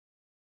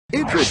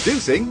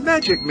Introducing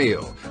Magic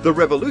Meal, the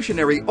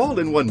revolutionary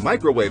all-in-one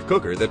microwave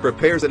cooker that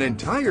prepares an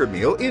entire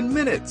meal in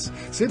minutes.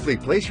 Simply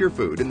place your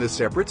food in the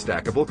separate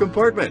stackable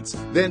compartments,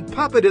 then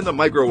pop it in the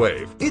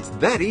microwave. It's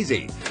that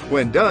easy.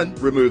 When done,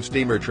 remove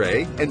steamer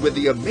tray, and with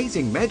the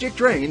amazing magic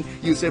drain,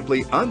 you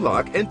simply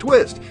unlock and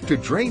twist to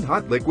drain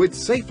hot liquid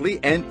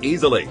safely and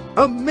easily.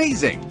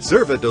 Amazing!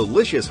 Serve a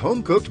delicious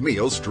home-cooked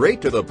meal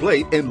straight to the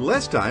plate in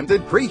less time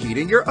than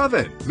preheating your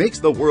oven. Makes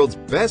the world's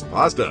best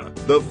pasta,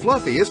 the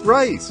fluffiest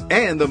rice,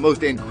 and the most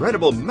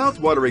incredible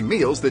mouth-watering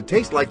meals that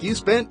taste like you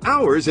spent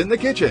hours in the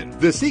kitchen.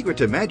 The secret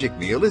to Magic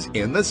Meal is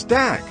in the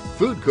stack.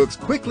 Food cooks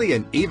quickly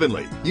and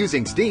evenly,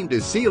 using steam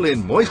to seal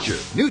in moisture,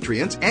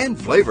 nutrients, and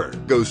flavor.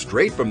 Go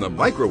straight from the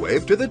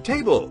microwave to the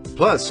table.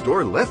 Plus,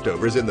 store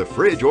leftovers in the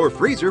fridge or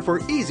freezer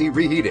for easy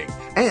reheating.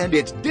 And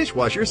it's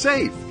dishwasher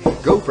safe.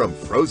 Go from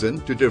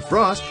frozen to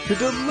defrost to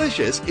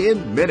delicious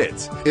in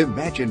minutes.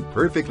 Imagine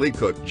perfectly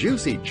cooked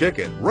juicy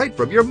chicken right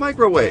from your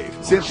microwave.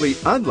 Simply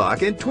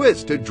unlock and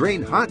twist to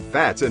drain hot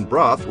fats and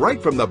broth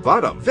right from the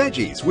bottom.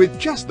 Veggies with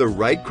just the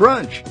right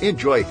crunch.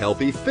 Enjoy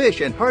healthy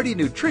fish and hearty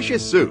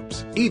nutritious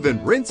soups.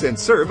 Even rinse and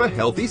serve a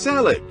healthy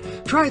salad.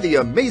 Try the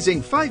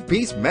amazing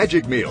 5-piece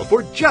Magic Meal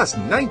for just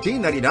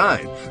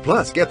 $19.99.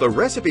 Plus, get the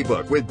recipe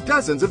book with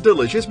dozens of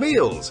delicious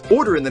meals.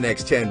 Order in the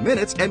next 10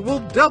 minutes and we'll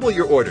double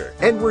your order.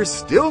 And we're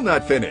still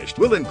not finished.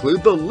 We'll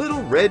include the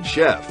Little Red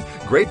Chef.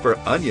 Great for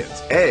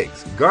onions,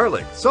 eggs,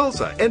 garlic,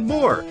 salsa, and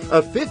more.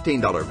 A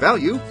 $15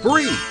 value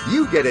free.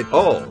 You get it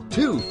all.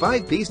 2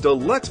 5-piece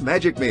deluxe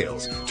Magic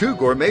Meals, 2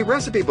 gourmet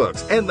recipe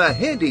books, and the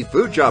handy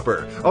food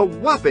chopper. A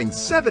whopping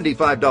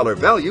 $75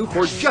 value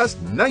for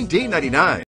just $19.99.